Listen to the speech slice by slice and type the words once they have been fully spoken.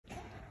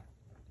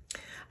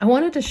I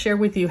wanted to share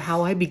with you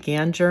how I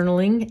began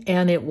journaling,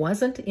 and it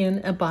wasn't in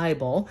a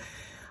Bible.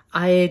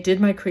 I did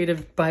my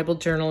creative Bible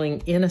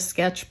journaling in a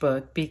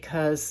sketchbook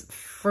because,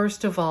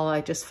 first of all,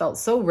 I just felt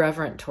so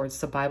reverent towards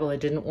the Bible. I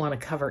didn't want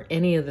to cover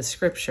any of the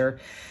scripture.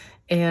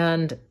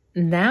 And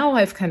now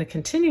I've kind of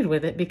continued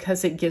with it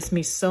because it gives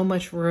me so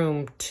much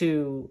room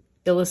to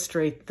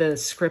illustrate the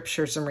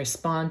scriptures and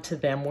respond to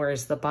them,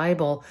 whereas the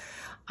Bible,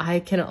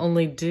 I can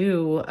only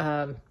do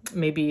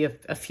maybe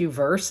a few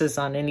verses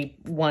on any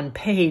one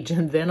page,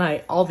 and then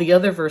all the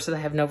other verses I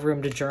have no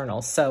room to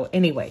journal. So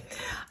anyway,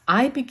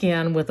 I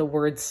began with a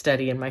word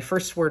study, and my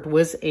first word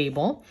was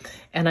able,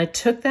 and I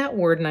took that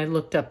word and I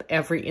looked up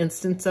every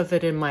instance of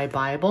it in my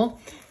Bible,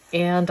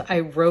 and I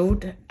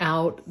wrote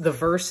out the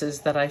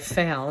verses that I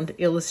found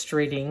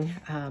illustrating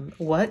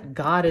what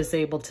God is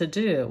able to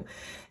do.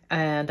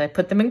 And I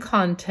put them in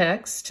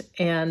context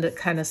and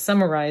kind of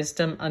summarized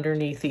them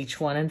underneath each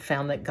one and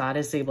found that God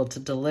is able to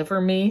deliver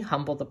me,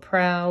 humble the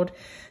proud,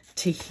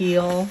 to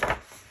heal,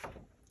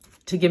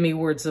 to give me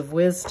words of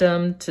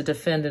wisdom, to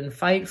defend and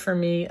fight for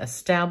me,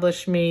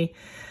 establish me,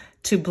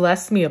 to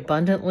bless me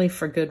abundantly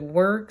for good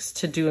works,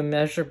 to do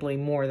immeasurably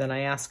more than I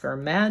ask or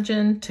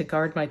imagine, to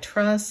guard my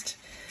trust,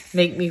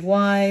 make me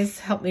wise,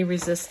 help me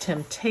resist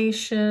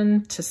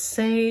temptation, to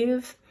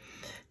save,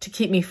 to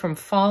keep me from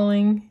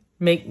falling,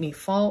 make me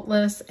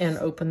faultless, and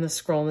open the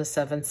scroll and the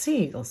seven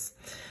seals.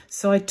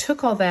 So I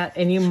took all that,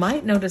 and you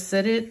might notice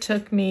that it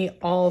took me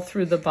all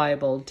through the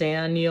Bible: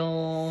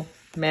 Daniel,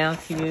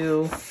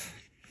 Matthew,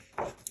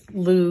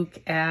 Luke,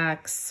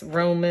 Acts,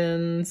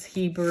 Romans,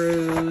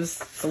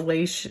 Hebrews,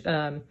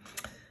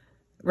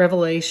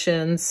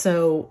 Revelation.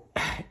 So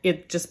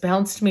it just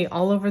bounced me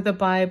all over the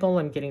Bible.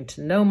 I'm getting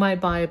to know my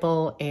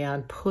Bible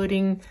and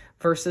putting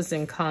verses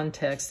in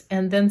context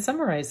and then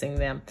summarizing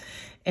them.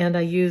 And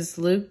I used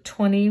Luke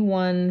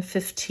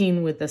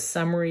 21:15 with the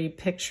summary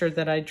picture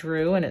that I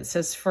drew. And it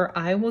says, "For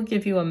I will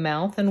give you a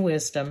mouth and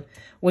wisdom,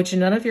 which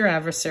none of your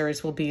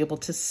adversaries will be able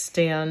to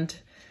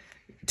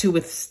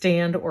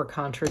withstand or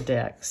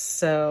contradict."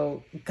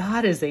 So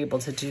God is able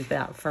to do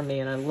that for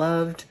me. And I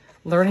loved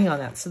learning on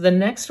that. So the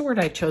next word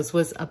I chose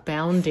was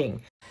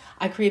abounding.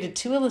 I created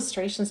 2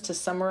 illustrations to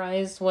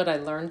summarize what I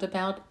learned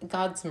about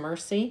God's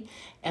mercy.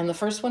 And the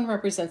first one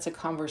represents a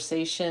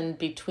conversation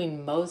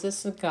between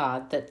Moses and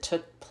God that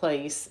took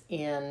place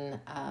in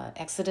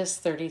Exodus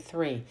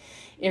 33.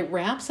 It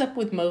wraps up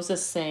with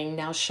Moses saying,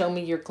 "Now show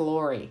me your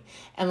glory."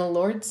 And the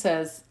Lord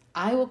says,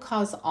 "I will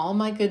cause all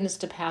my goodness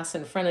to pass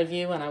in front of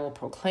you, and I will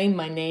proclaim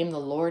my name, the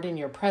Lord, in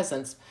your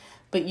presence.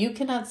 But you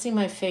cannot see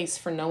my face,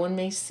 for no one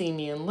may see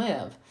me and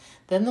live."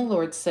 Then the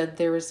Lord said,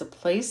 "There is a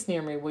place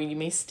near me where you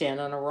may stand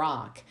on a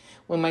rock.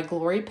 When my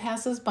glory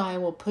passes by, I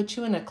will put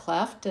you in a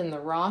cleft in the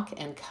rock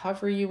and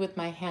cover you with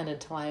my hand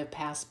until I have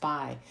passed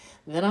by.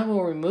 Then I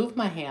will remove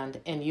my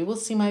hand, and you will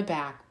see my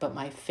back, but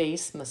my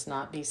face must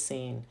not be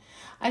seen."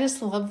 I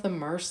just love the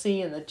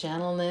mercy and the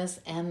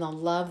gentleness and the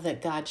love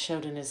that God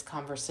showed in his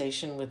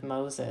conversation with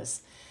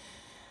Moses.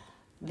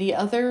 The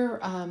other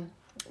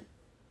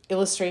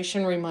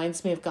illustration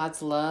reminds me of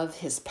God's love,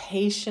 his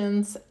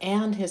patience,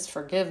 and his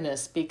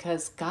forgiveness,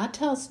 because God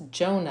tells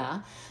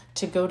Jonah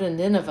to go to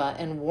Nineveh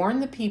and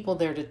warn the people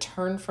there to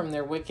turn from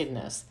their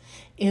wickedness.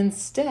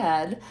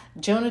 Instead,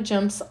 Jonah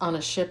jumps on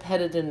a ship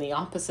headed in the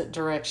opposite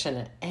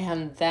direction,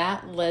 and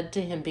that led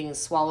to him being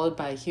swallowed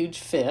by a huge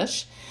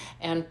fish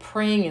and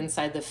praying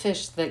inside the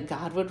fish that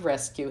God would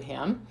rescue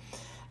him.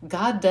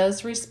 God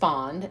does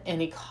respond,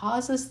 and he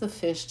causes the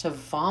fish to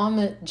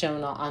vomit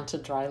Jonah onto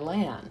dry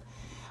land.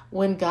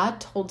 When God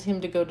told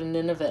him to go to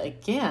Nineveh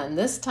again,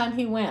 this time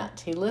he went.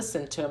 He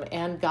listened to him,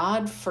 and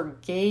God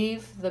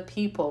forgave the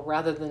people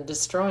rather than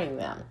destroying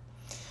them.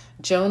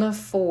 Jonah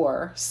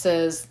 4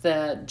 says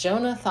that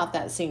Jonah thought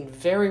that seemed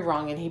very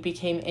wrong, and he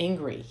became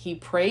angry. He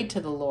prayed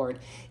to the Lord,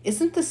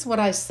 "Isn't this what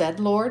I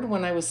said, Lord,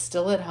 when I was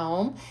still at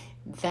home?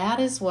 That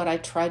is what I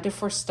tried to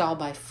forestall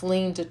by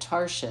fleeing to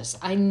Tarshish.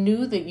 I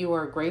knew that you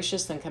are a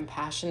gracious and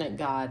compassionate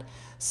God,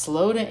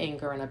 slow to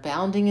anger and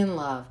abounding in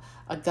love,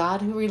 a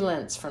God who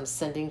relents from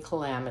sending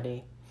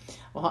calamity."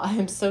 Well, I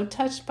am so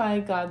touched by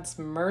God's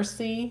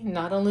mercy,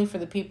 not only for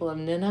the people of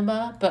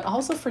Nineveh, but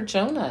also for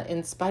Jonah,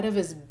 in spite of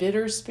his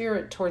bitter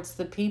spirit towards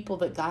the people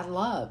that God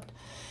loved,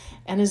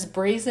 and his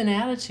brazen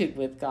attitude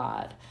with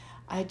God.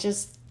 I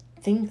just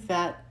think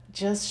that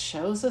just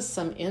shows us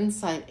some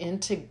insight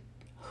into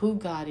who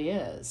God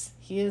is.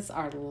 He is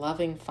our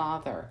loving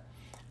Father,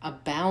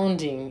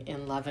 abounding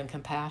in love and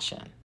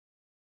compassion.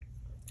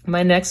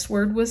 My next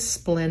word was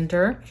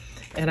splendor,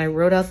 and I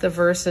wrote out the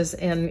verses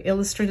and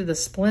illustrated the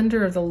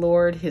splendor of the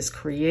Lord, his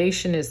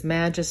creation, his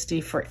majesty,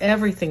 for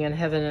everything in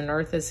heaven and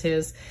earth is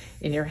his.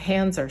 In your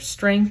hands are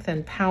strength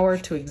and power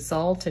to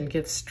exalt and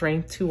give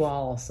strength to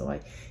all. So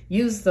I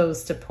used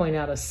those to point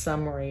out a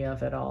summary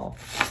of it all.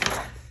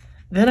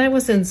 Then I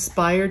was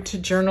inspired to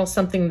journal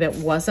something that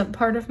wasn't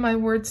part of my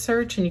word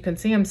search, and you can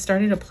see I'm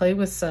starting to play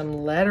with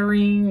some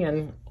lettering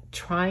and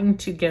trying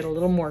to get a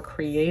little more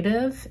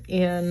creative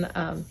in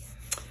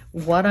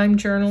what I'm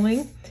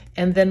journaling.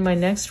 And then my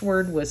next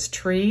word was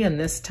tree, and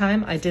this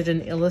time I did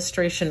an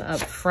illustration up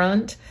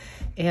front,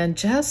 and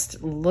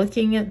just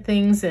looking at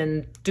things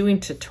and doing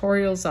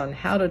tutorials on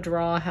how to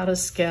draw, how to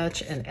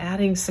sketch, and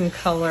adding some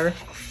color.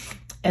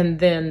 And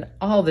then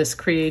all this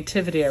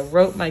creativity. I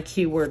wrote my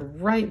keyword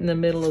right in the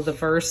middle of the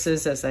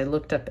verses as I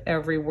looked up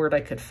every word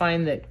I could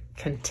find that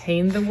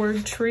contained the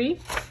word tree.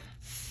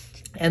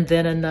 And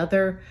then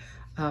another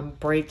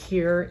break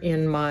here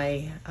in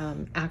my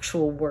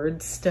actual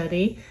word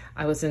study.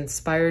 I was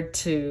inspired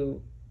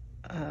to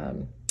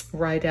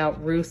write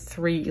out Ruth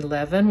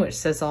 3:11, which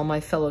says, "All my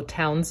fellow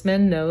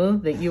townsmen know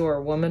that you are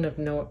a woman of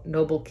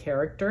noble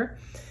character."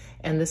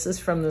 And this is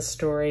from the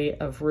story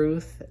of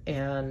Ruth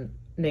and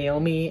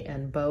Naomi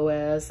and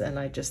Boaz. And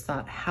I just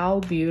thought, how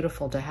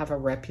beautiful to have a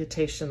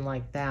reputation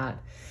like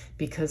that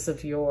because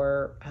of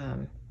your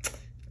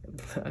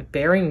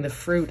bearing the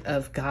fruit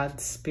of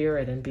God's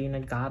Spirit and being a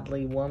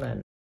godly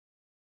woman.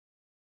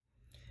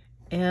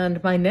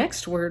 And my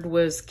next word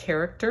was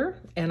character,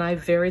 and I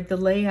varied the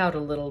layout a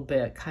little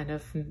bit, kind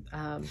of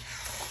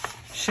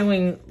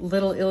showing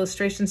little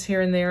illustrations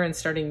here and there and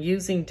starting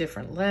using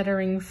different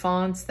lettering,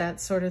 fonts, that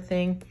sort of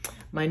thing.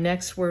 My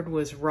next word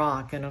was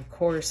rock, and of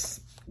course,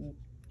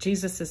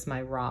 Jesus is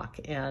my rock.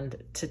 And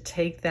to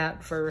take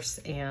that verse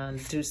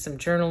and do some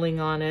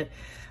journaling on it,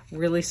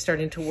 really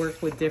starting to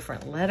work with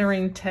different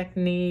lettering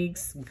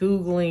techniques,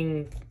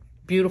 Googling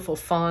beautiful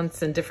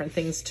fonts and different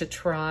things to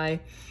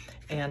try,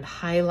 and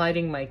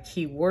highlighting my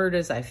key word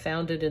as I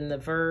found it in the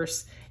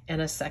verse,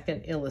 and a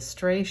second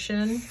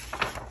illustration.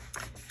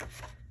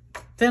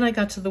 Then I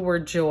got to the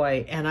word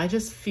joy, and I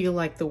just feel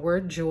like the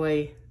word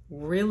joy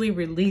really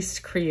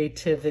released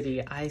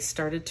creativity. I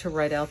started to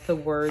write out the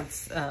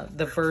words,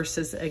 the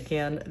verses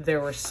again. There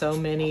were so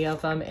many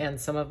of them, and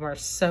some of them are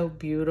so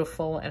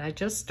beautiful. And I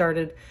just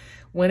started,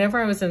 whenever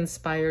I was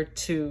inspired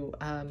to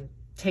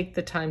take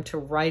the time to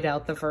write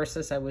out the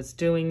verses, I was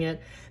doing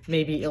it.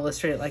 Maybe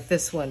illustrate it like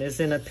this one is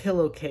in a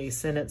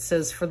pillowcase, and it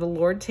says, "For the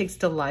Lord takes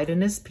delight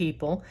in his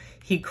people.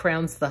 He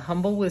crowns the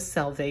humble with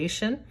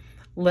salvation.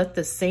 Let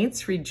the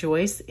saints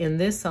rejoice in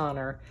this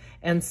honor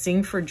and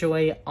sing for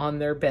joy on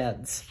their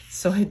beds."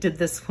 So I did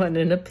this one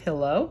in a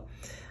pillow.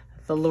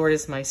 "The Lord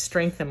is my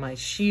strength and my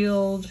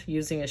shield,"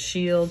 using a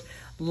shield.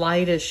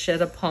 "Light is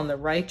shed upon the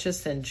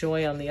righteous and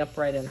joy on the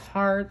upright in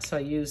heart." So I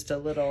used a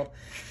little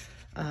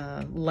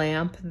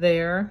lamp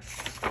there.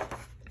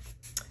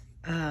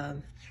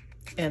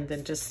 And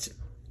then just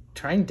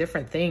trying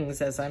different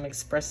things as I'm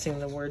expressing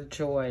the word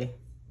joy.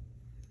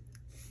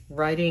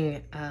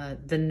 Writing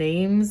the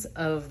names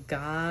of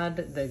God,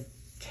 the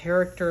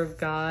character of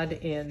God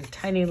in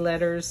tiny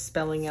letters,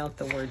 spelling out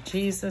the word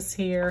Jesus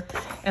here,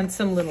 and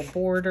some little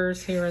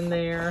borders here and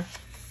there.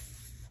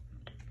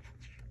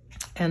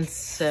 And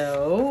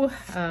so,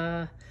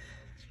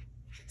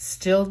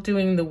 still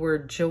doing the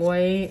word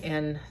joy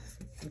and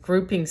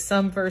grouping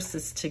some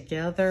verses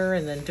together,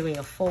 and then doing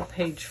a full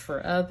page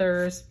for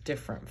others,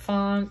 different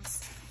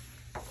fonts.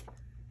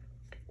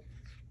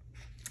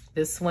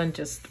 This one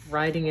just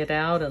writing it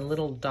out and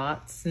little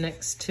dots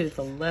next to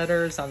the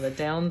letters on the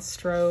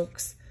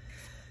downstrokes,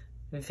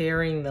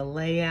 varying the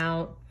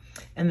layout.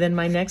 And then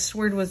my next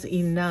word was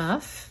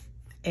enough.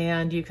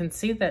 And you can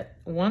see that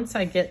once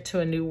I get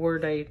to a new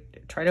word, I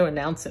try to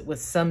announce it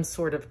with some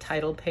sort of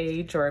title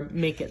page or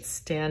make it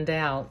stand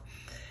out.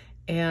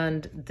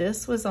 And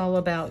this was all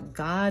about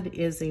God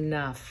is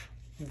enough.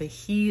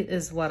 He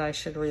is what I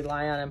should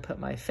rely on and put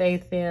my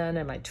faith in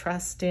and my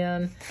trust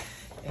in.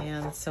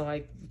 And so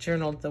I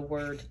journaled the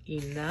word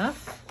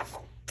enough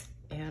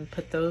and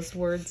put those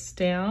words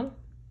down.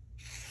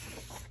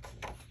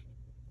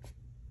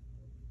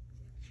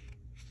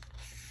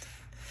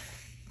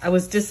 I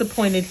was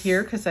disappointed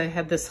here because I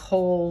had this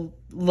whole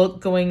look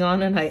going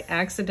on, and I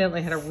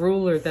accidentally had a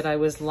ruler that I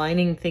was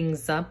lining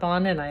things up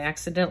on, and I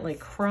accidentally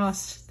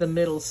crossed the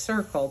middle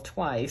circle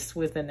twice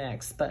with an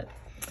X. But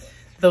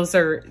those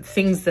are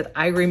things that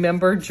I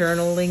remember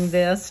journaling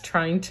this,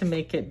 trying to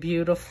make it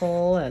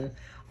beautiful and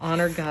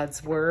honor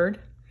God's word.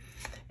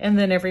 And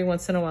then every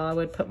once in a while I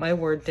would put my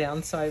word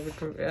down. So I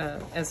would,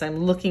 as I'm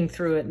looking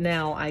through it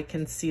now, I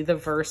can see the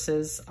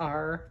verses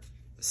are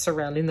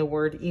surrounding the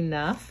word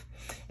enough.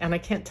 And I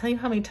can't tell you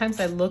how many times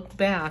I look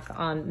back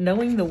on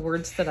knowing the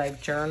words that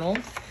I've journaled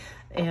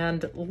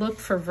and look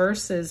for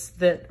verses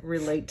that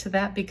relate to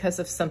that because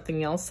of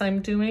something else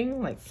I'm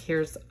doing. Like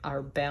here's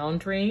our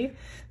boundary,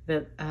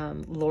 that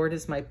Lord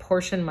is my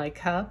portion, my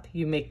cup.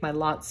 You make my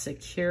lot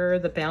secure.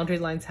 The boundary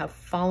lines have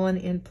fallen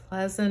in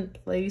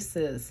pleasant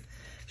places.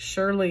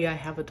 Surely I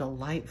have a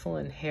delightful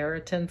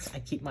inheritance. I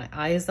keep my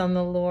eyes on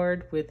the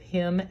Lord. With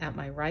him at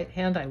my right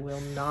hand, I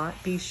will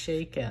not be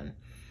shaken.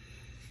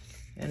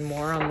 And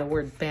more on the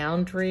word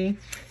boundary.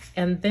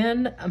 And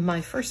then my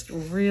first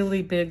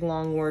really big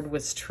long word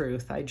was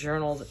truth. I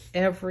journaled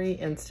every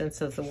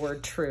instance of the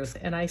word truth.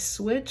 And I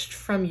switched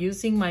from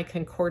using my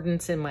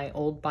concordance in my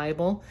old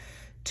Bible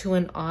to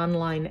an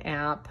online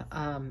app.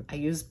 I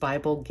use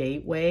Bible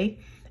Gateway.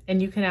 And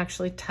you can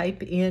actually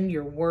type in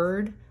your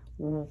word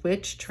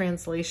which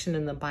translation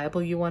in the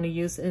Bible you want to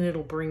use, and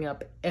it'll bring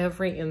up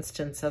every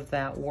instance of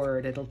that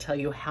word. It'll tell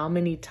you how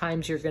many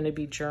times you're going to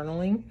be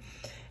journaling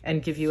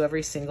and give you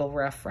every single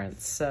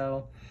reference.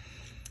 So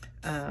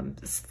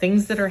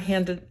things that are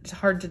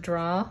hard to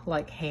draw,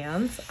 like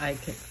hands, I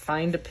could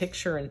find a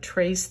picture and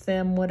trace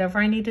them, whatever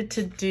I needed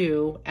to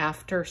do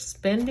after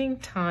spending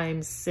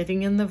time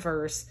sitting in the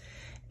verse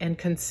and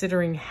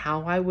considering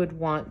how I would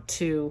want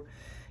to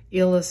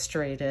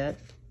illustrate it,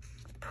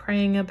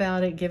 praying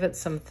about it, give it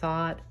some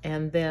thought,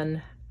 and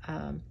then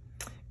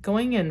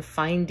going and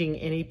finding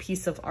any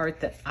piece of art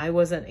that I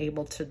wasn't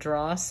able to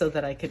draw so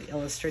that I could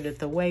illustrate it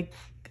the way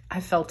I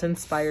felt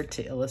inspired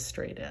to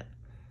illustrate it.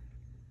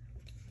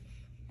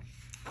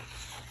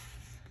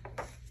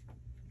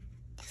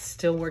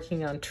 Still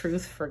working on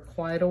truth for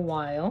quite a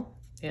while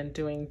and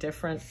doing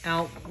different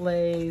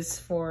outlays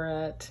for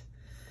it,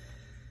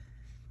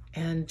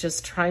 and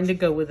just trying to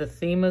go with the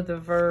theme of the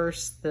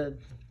verse, the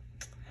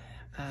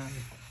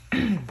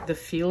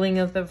feeling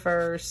of the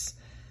verse,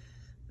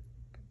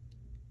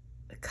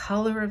 the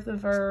color of the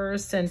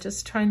verse, and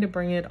just trying to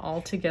bring it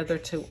all together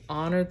to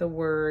honor the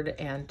word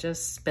and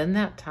just spend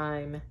that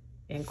time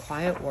in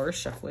quiet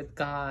worship with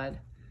God.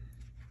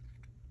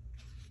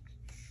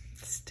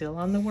 Still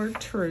on the word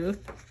truth.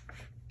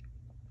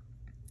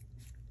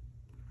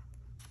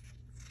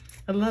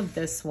 I love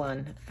this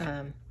one.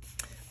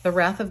 The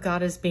wrath of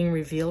God is being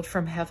revealed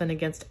from heaven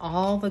against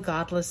all the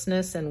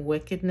godlessness and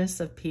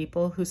wickedness of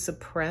people who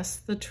suppress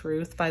the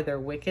truth by their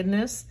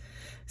wickedness,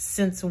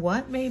 since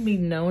what may be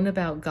known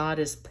about God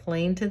is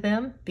plain to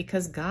them,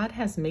 because God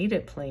has made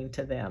it plain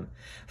to them.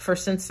 For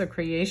since the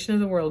creation of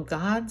the world,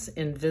 God's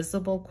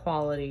invisible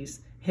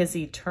qualities, his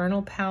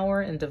eternal power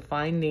and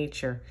divine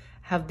nature,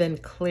 have been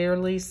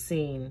clearly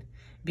seen,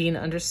 being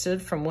understood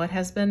from what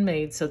has been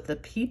made, so that the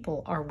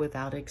people are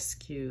without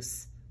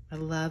excuse. I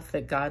love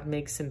that God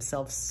makes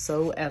himself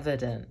so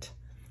evident.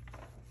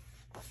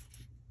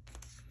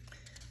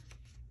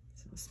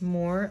 It's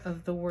more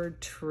of the word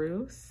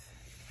truth.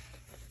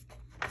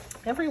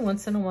 Every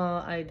once in a while,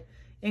 I'd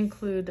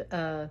include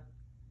a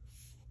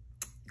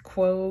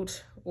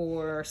quote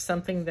or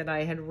something that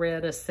I had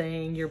read, a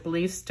saying, your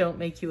beliefs don't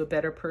make you a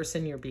better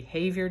person, your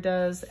behavior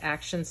does.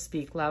 Actions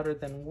speak louder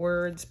than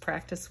words.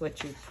 Practice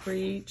what you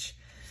preach.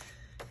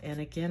 And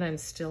again, I'm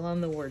still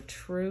on the word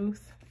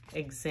truth.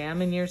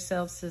 Examine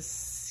yourselves to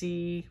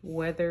see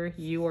whether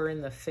you are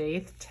in the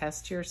faith.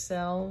 Test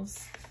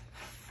yourselves.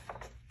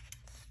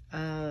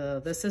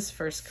 This is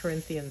 1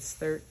 Corinthians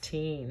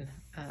 13,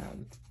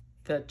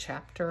 the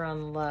chapter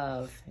on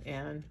love.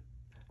 And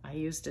I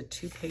used a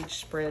 2-page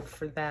spread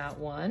for that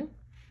one.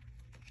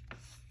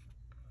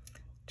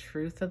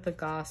 Truth of the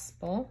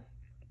gospel.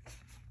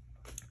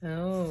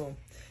 Oh,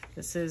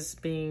 this is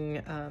being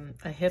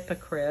a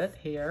hypocrite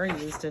here. I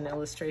used an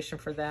illustration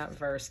for that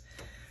verse.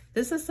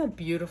 This is a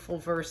beautiful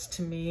verse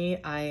to me.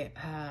 It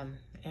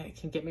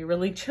can get me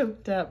really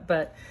choked up,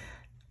 but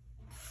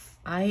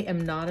I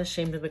am not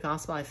ashamed of the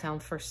gospel. I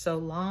found for so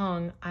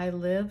long, I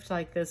lived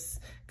like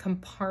this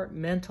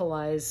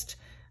compartmentalized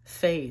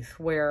faith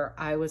where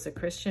I was a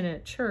Christian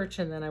at church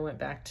and then I went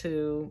back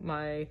to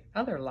my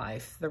other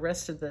life the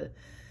rest of the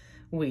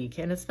week.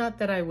 And it's not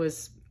that I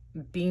was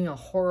being a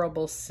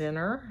horrible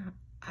sinner.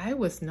 I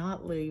was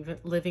not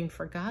living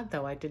for God,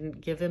 though. I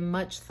didn't give him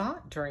much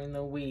thought during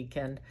the week,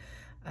 and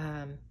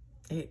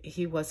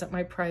he wasn't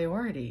my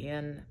priority.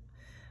 And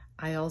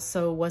I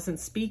also wasn't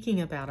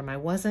speaking about him. I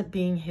wasn't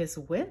being his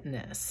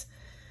witness.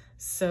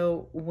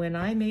 So when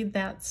I made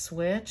that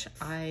switch,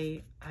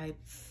 I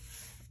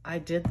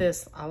did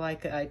this.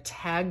 I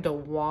tagged a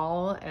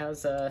wall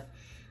as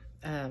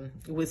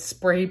with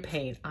spray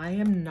paint. I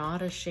am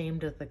not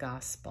ashamed of the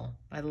gospel.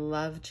 I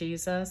love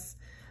Jesus.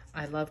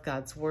 I love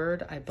God's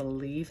word. I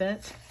believe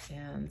it.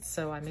 And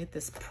so I made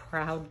this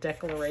proud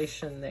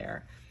declaration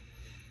there.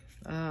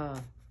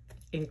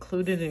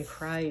 Included in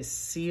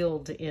Christ,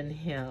 sealed in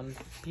him.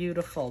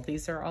 Beautiful.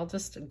 These are all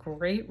just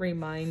great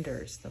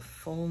reminders, the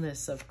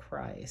fullness of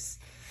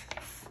Christ.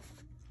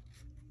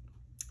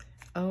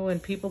 Oh,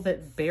 and people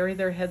that bury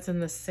their heads in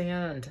the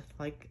sand,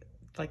 like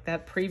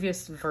that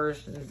previous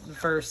verse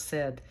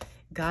said,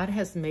 God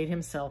has made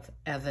himself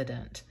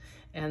evident.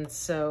 And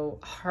so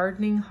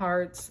hardening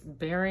hearts,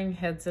 burying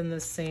heads in the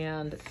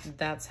sand,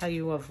 that's how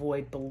you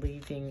avoid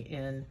believing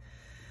in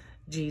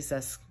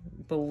Jesus,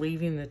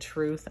 believing the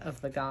truth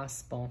of the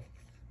gospel.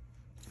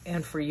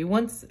 And for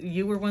you,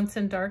 you were once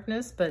in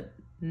darkness, but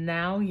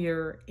now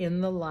you're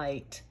in the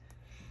light.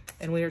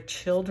 And we are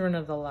children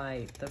of the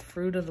light, the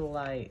fruit of the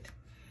light.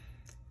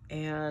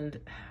 And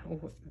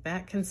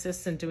that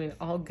consists in doing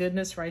all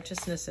goodness,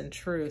 righteousness, and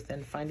truth,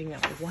 and finding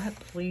out what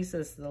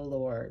pleases the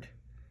Lord.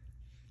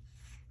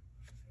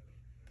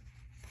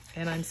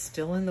 And I'm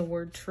still in the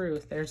word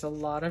truth. There's a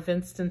lot of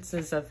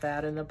instances of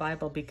that in the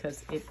Bible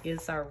because it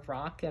is our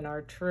rock and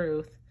our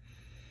truth.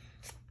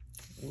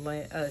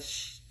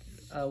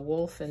 A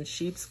wolf in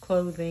sheep's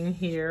clothing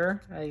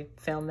here. I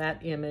found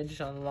that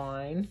image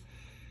online.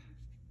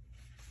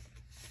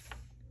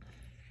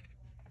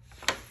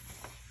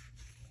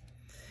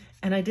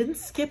 And I didn't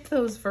skip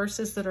those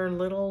verses that are a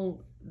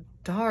little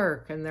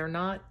dark and they're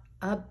not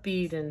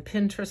upbeat and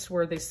Pinterest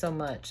worthy so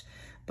much.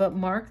 But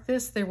mark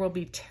this, there will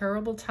be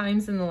terrible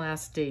times in the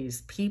last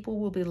days. People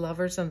will be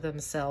lovers of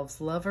themselves,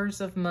 lovers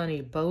of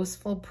money,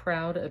 boastful,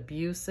 proud,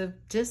 abusive,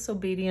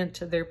 disobedient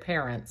to their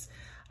parents,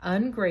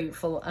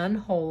 ungrateful,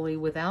 unholy,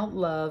 without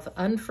love,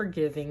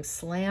 unforgiving,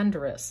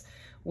 slanderous,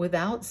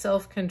 without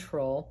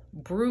self-control,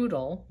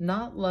 brutal,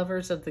 not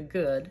lovers of the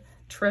good,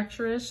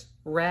 treacherous,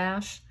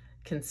 rash,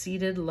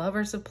 conceited,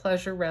 lovers of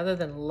pleasure rather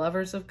than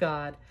lovers of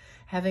God,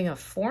 having a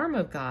form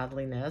of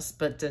godliness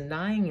but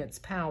denying its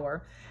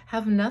power.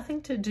 Have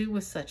nothing to do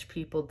with such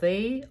people.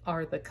 They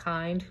are the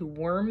kind who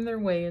worm their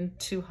way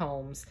into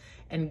homes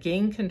and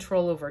gain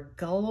control over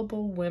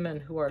gullible women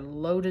who are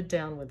loaded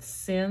down with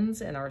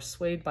sins and are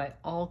swayed by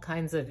all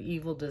kinds of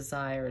evil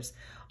desires,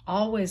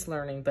 always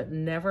learning but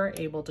never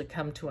able to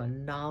come to a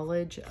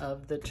knowledge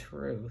of the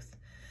truth.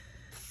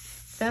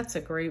 That's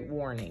a great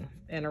warning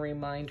and a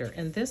reminder.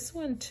 And this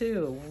one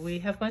too, we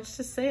have much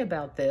to say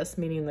about this,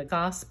 meaning the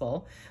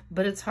gospel,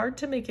 but it's hard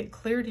to make it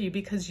clear to you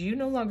because you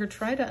no longer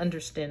try to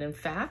understand. In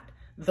fact,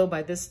 though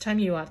by this time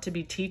you ought to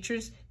be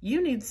teachers,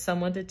 you need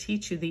someone to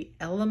teach you the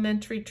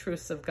elementary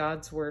truths of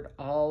God's word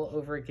all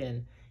over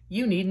again.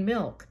 You need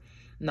milk,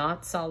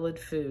 not solid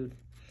food.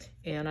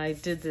 And I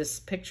did this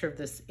picture of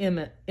this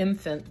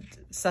infant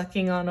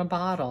sucking on a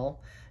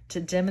bottle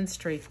to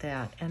demonstrate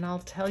that. And I'll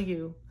tell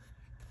you,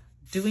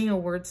 doing a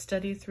word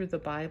study through the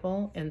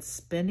Bible and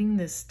spending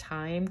this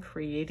time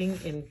creating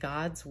in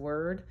God's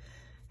word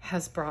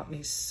has brought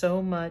me so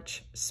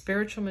much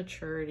spiritual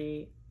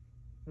maturity,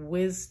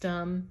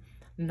 wisdom,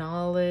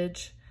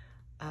 knowledge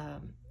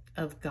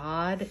of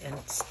God, and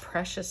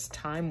precious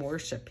time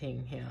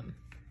worshiping him.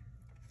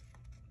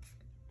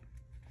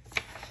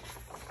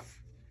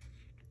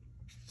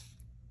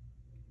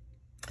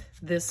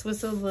 This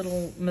was a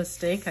little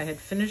mistake. I had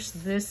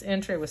finished this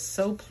entry. I was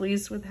so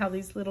pleased with how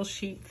these little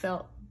sheep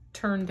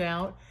turned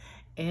out.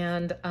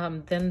 And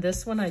then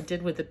this one I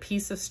did with a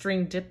piece of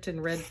string dipped in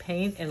red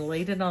paint and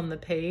laid it on the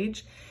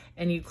page.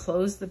 And you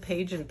close the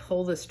page and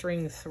pull the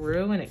string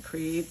through and it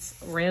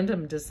creates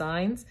random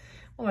designs.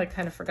 Well, I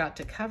kind of forgot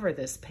to cover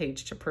this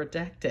page to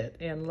protect it.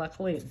 And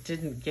luckily it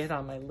didn't get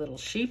on my little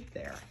sheep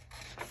there.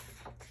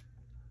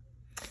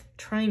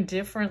 Trying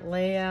different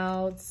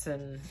layouts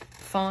and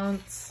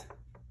fonts.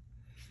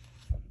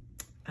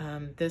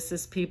 This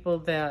is people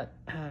that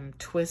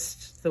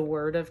twist the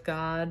word of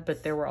God,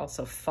 but there were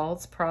also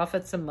false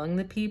prophets among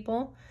the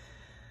people,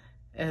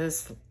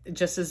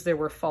 just as there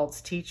were false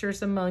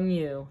teachers among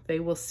you. They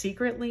will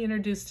secretly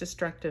introduce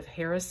destructive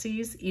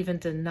heresies, even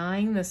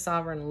denying the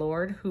sovereign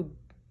Lord who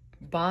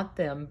bought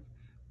them,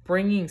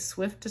 bringing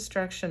swift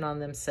destruction on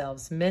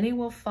themselves. Many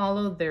will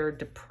follow their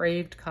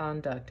depraved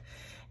conduct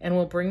and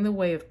will bring the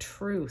way of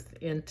truth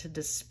into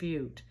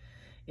dispute.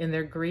 In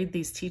their greed,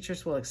 these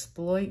teachers will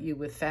exploit you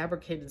with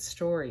fabricated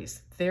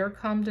stories. Their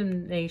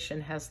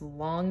condemnation has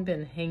long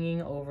been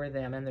hanging over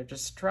them, and their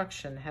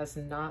destruction has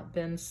not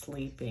been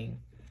sleeping.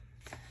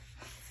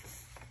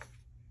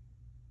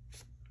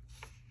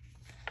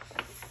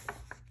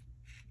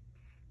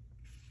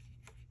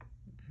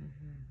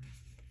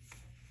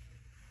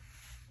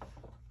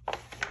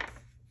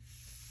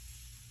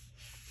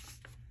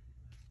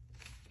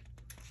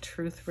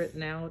 Truth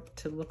written out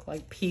to look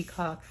like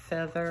peacock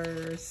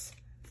feathers.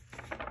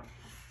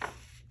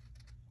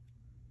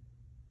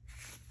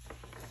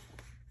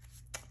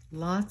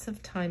 Lots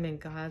of time in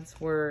God's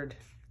word,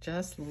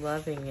 just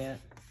loving it.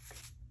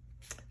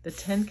 The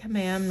 10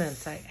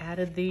 Commandments, I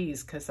added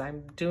these because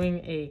I'm doing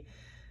a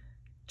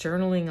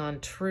journaling on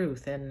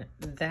truth, and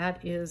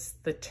that is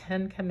the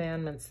 10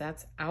 Commandments.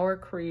 That's our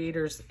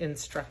Creator's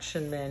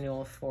instruction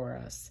manual for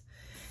us.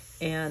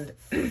 And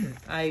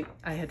I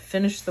had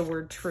finished the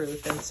word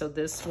truth, and so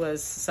this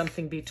was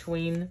something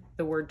between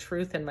the word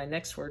truth and my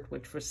next word,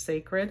 which was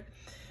sacred.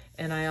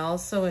 And I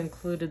also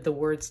included the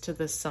words to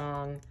the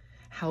song,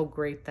 How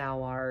Great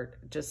Thou Art,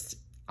 just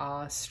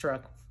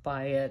awestruck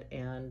by it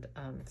and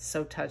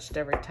so touched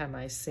every time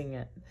I sing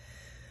it.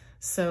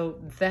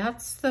 So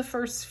that's the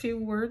first few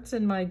words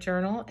in my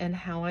journal and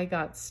how I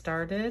got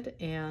started,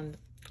 and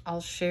I'll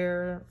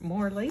share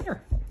more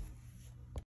later.